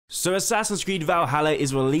So Assassin's Creed Valhalla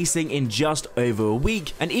is releasing in just over a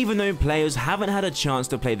week, and even though players haven't had a chance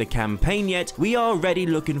to play the campaign yet, we are already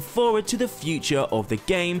looking forward to the future of the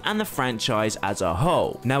game and the franchise as a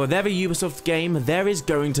whole. Now with every Ubisoft game, there is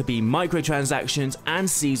going to be microtransactions and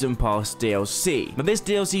Season Pass DLC, but this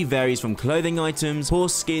DLC varies from clothing items,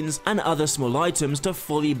 horse skins, and other small items to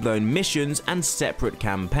fully blown missions and separate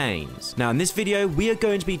campaigns. Now in this video, we are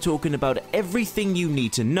going to be talking about everything you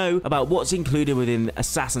need to know about what's included within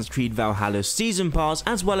Assassin's Creed Valhalla's Season Pass,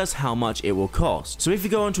 as well as how much it will cost. So if you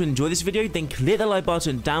go on to enjoy this video, then click the like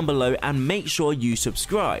button down below and make sure you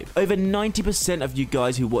subscribe. Over 90% of you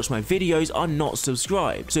guys who watch my videos are not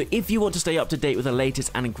subscribed, so if you want to stay up to date with the latest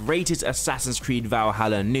and greatest Assassin's Creed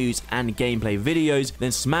Valhalla news and gameplay videos,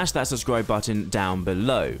 then smash that subscribe button down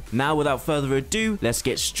below. Now without further ado, let's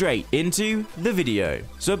get straight into the video.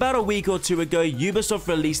 So about a week or two ago, Ubisoft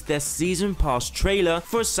released their Season Pass trailer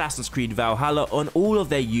for Assassin's Creed Valhalla on all of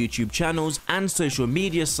their YouTube channels and social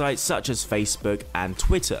media sites such as Facebook and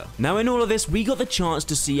Twitter. Now in all of this, we got the chance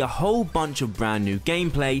to see a whole bunch of brand new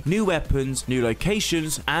gameplay, new weapons, new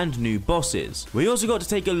locations, and new bosses. We also got to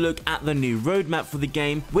take a look at the new roadmap for the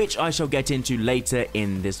game, which I shall get into later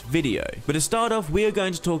in this video. But to start off, we are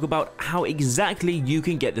going to talk about how exactly you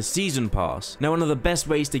can get the Season Pass. Now one of the best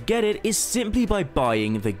ways to get it is simply by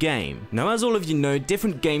buying the game. Now as all of you know,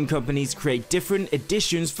 different game companies create different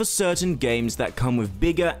editions for certain games that come with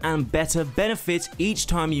bigger and better benefits each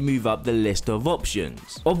time you move up the list of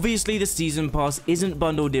options. Obviously the Season Pass isn't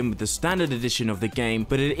bundled in with the standard edition of the game,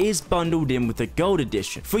 but it is bundled in with the gold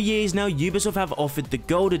edition. For years now, Ubisoft have offered the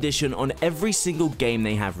gold edition on every single game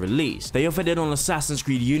they have released. They offered it on Assassin's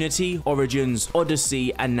Creed Unity, Origins,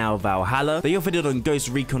 Odyssey, and now Valhalla. They offered it on Ghost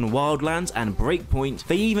Recon Wildlands and Breakpoint.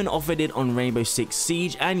 They even offered it on Rainbow Six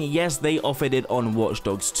Siege, and yes, they offered it on Watch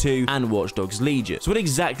Dogs 2 and Watch Dogs Legion. So what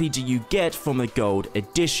exactly do you get from the gold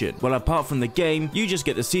edition? Well, apart from the game, you just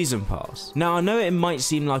get the Season Pass. Now I know it might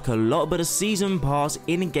seem like a lot, but a Season Pass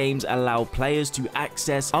in games allow players to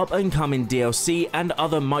access up and coming DLC and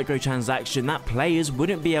other microtransactions that players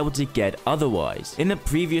wouldn't be able to get otherwise. In the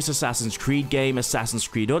previous Assassin's Creed game, Assassin's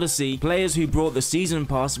Creed Odyssey, players who brought the Season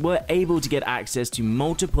Pass were able to get access to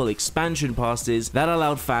multiple expansion passes that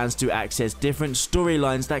allowed fans to access different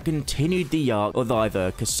storylines that continued the arc of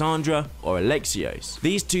either Cassandra or Alexios.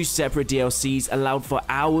 These two separate DLCs allowed for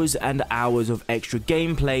hours and hours of extra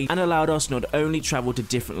gameplay and allowed us not only travel to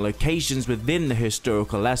different locations within the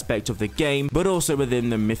historical aspect of the game, but also within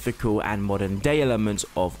the mythical and modern day elements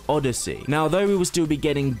of Odyssey. Now though we will still be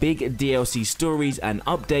getting big DLC stories and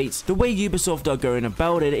updates, the way Ubisoft are going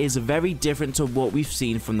about it is very different to what we've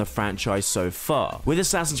seen from the franchise so far. With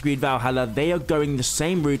Assassin's Creed Valhalla, they are going the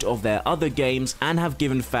same route of their other games and have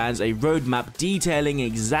given fans a roadmap detailing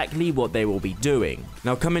exactly what they will be doing.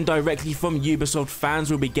 Now coming directly from Ubisoft,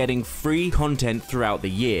 fans will be getting free content throughout the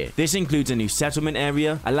year. This includes a new settlement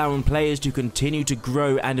area, allowing players to continue to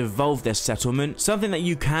grow and evolve their settlement, something that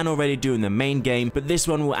you can already do in the main game, but this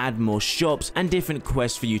one will add more shops and different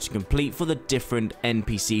quests for you to complete for the different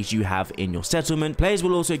NPCs you have in your settlement. Players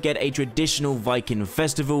will also get a traditional Viking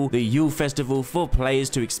festival, the Yule Festival, for players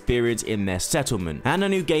to experience in their settlement, and a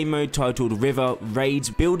new game mode titled River Raids.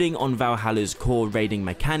 Building on Valhalla's core raiding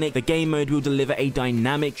mechanic, the game mode will deliver a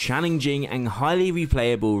dynamic, challenging, and highly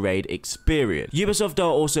replayable raid experience. Ubisoft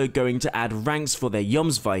are also going to add ranks for their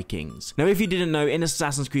Jomsvikings. Now if you didn't know, in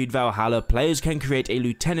Assassin's Creed Valhalla, players can create a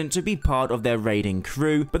lieutenant to be part of their raiding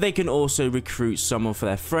crew, but they can also recruit someone for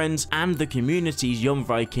their friends and the community's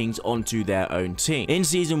Jomsvikings onto their own team. In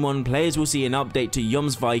Season 1, players will see an update to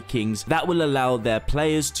Jomsvikings that will allow their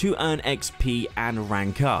players to earn XP and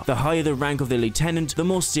rank up. The higher the rank of the lieutenant, the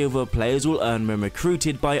more silver players will earn when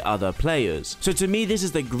recruited by other players. So to me, this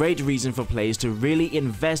is the great reason for players to really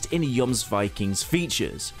invest in Jomsvikings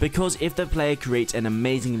features, because if the player creates an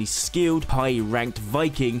amazingly skilled, high-ranked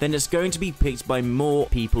Viking, then it's going to be picked by more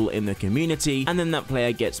people in the community, and then that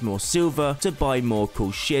player gets more silver to buy more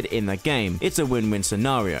cool shit in the game. It's a win-win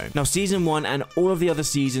scenario. Now Season 1 and all of the other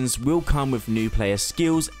seasons will come with new player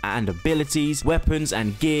skills and abilities, weapons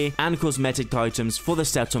and gear, and cosmetic items for the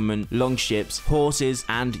settlement, longships, horses,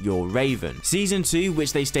 and your Raven. Season 2,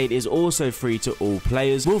 which they state is also free to all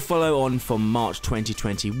players, will follow on from March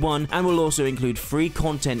 2021 and will also include free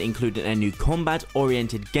content including a new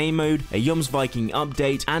combat-oriented game mode, a Jomsviking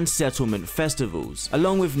update, and settlement festivals,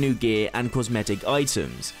 along with new gear and cosmetic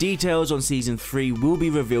items. Details on Season 3 will be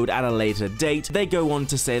revealed at a later date. They go on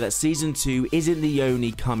to say that Season 2 isn't the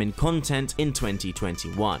only coming content in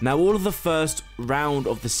 2021. Now all of the first round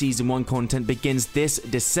of the Season 1 content begins this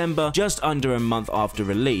December, just under a month after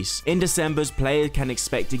release. In December's, players can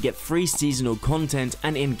expect to get free seasonal content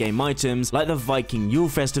and in-game items like the Viking Yule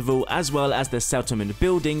Festival, as well as the settlement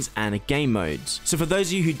buildings and game modes. So for those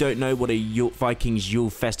of you who don't know what a Vikings Yule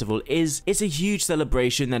Festival is, it's a huge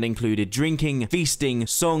celebration that included drinking, feasting,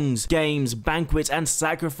 songs, games, banquets, and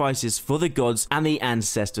sacrifices for the gods and the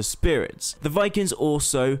ancestor spirits. The Vikings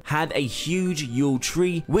also had a huge Yule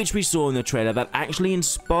tree, which we saw in the trailer, that actually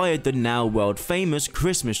inspired the now world famous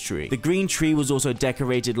Christmas tree. The green tree was also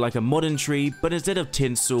decorated like a modern tree, but instead of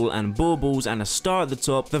tinsel and baubles and a star at the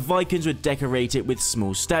top, the Vikings would decorate it with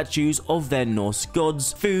small statues of their Norse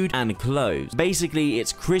gods, food, and clothes. Basically,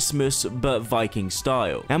 it's Christmas but Viking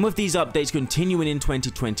style. And with these updates continuing in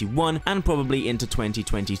 2021 and probably into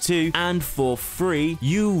 2022 and for free,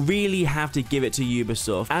 you really have to give it to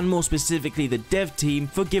Ubisoft, and more specifically the dev team,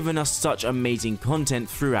 for giving us such amazing content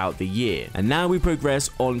throughout the year. And now we progress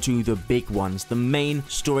on to the big ones, the main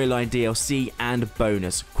storyline DLC and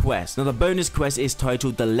bonus quest. Now the bonus quest is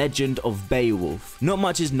titled The Legend of Beowulf. Not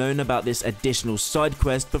much is known about this additional side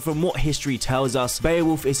quest, but from what history tells us,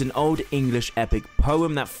 Beowulf is an old English epic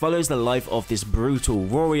poem that follows the life of this brutal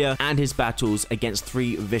warrior and his battles against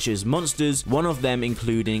 3 vicious monsters, one of them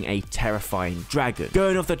including a terrifying dragon.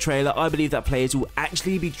 Going off the trailer, I believe that players will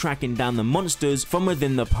actually be tracking down the monsters from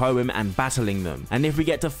within the poem and battling them. And if we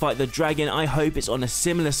get to fight the dragon, I hope it's on a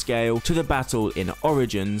similar scale to the battle in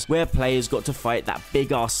Origins, where players got to fight that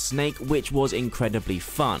big ass snake, which was incredibly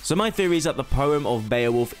fun. So my theory is that the poem of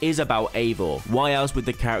Beowulf is about Eivor. Why else would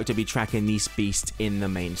the character be tracking these beasts in the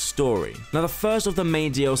main story? Now the first of the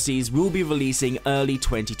main DLCs will be releasing early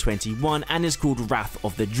 2021 and is called Wrath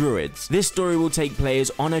of the Druids. This story will take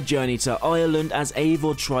players on a journey to Ireland as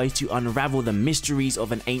Eivor tries to unravel the mysteries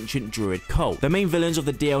of an ancient druid cult. The main villains of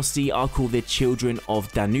the DLC are called the Children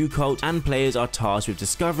of Danu cult, and players are tasked with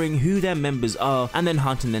discovering who their members are and then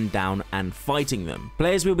hunting them down and fighting them.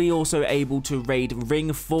 Players will be also able to raid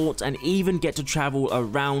ring forts and even get to travel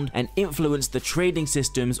around and influence the trading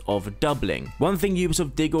systems of doubling. One thing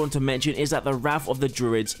Ubisoft did go on to mention is that the Wrath of the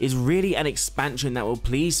Druids is really an expansion that will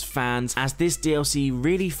please fans, as this DLC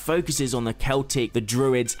really focuses on the Celtic, the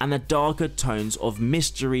Druids, and the darker tones of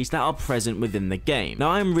mysteries that are present within the game. Now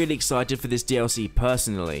I'm really excited for this DLC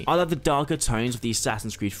personally. I love the darker tones of the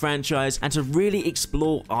Assassin's Creed franchise, and to really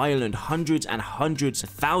explore Ireland hundreds and hundreds,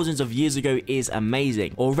 thousands of years ago is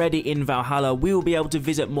amazing. Already in Valhalla, we will be able to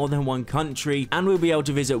visit more than one country, and we'll be able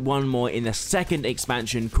to visit one more in the second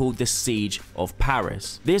expansion called the Siege of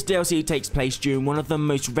Paris. This DLC takes place during one of the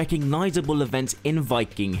most recognizable events in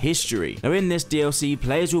Viking history. Now in this DLC,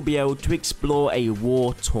 players will be able to explore a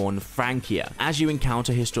war-torn Francia as you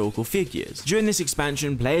encounter historical figures. During this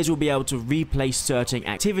expansion, players will be able to replay certain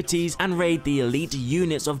activities and raid the elite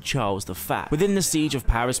units of Charles the Fat. Within the Siege of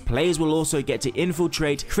Paris, players will also get to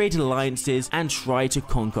infiltrate, create alliances, and try to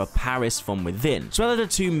conquer Paris from within. So out of the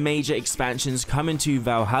 2 major expansions coming to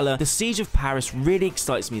Valhalla, the Siege of Paris really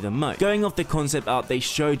excites me the most. Going off the concept art they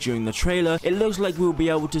showed during the trailer, it looks like we'll be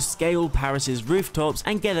able to scale Paris's rooftops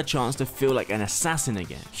and get a chance to feel like an assassin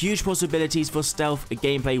again. Huge possibilities for stealth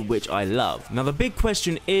gameplay, which I love. Now the big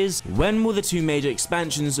question is, when will the 2 major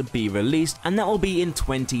expansions be released? And that will be in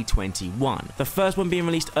 2021. The first one being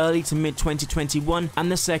released early to mid 2021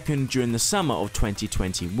 and the second during the summer of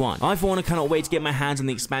 2021. I for one cannot wait to get my hands on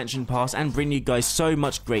the expansion pass and bring you guys so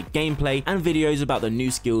much great gameplay and videos about the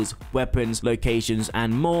new skills, weapons, locations,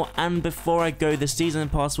 and more. And before I go, the season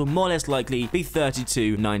pass will more or less likely be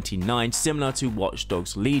 $32.99, similar to Watch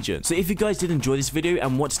Dogs Legion. So if you guys did enjoy this video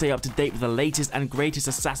and want to stay up to date with the latest and greatest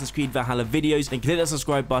Assassin's Creed Valhalla videos, then click that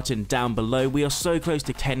subscribe button down below. We are so close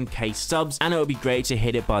to 10k subs, and it would be great to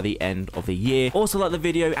hit it by the end of the year. Also like the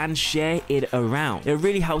video and share it around. It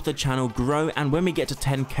really helps the channel grow, and when we get to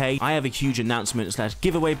 10k, I have a huge announcement /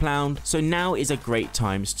 giveaway planned, so now is a great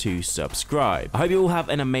time to subscribe. I hope you all have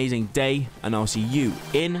an amazing day, and I'll see you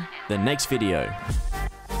in the next video.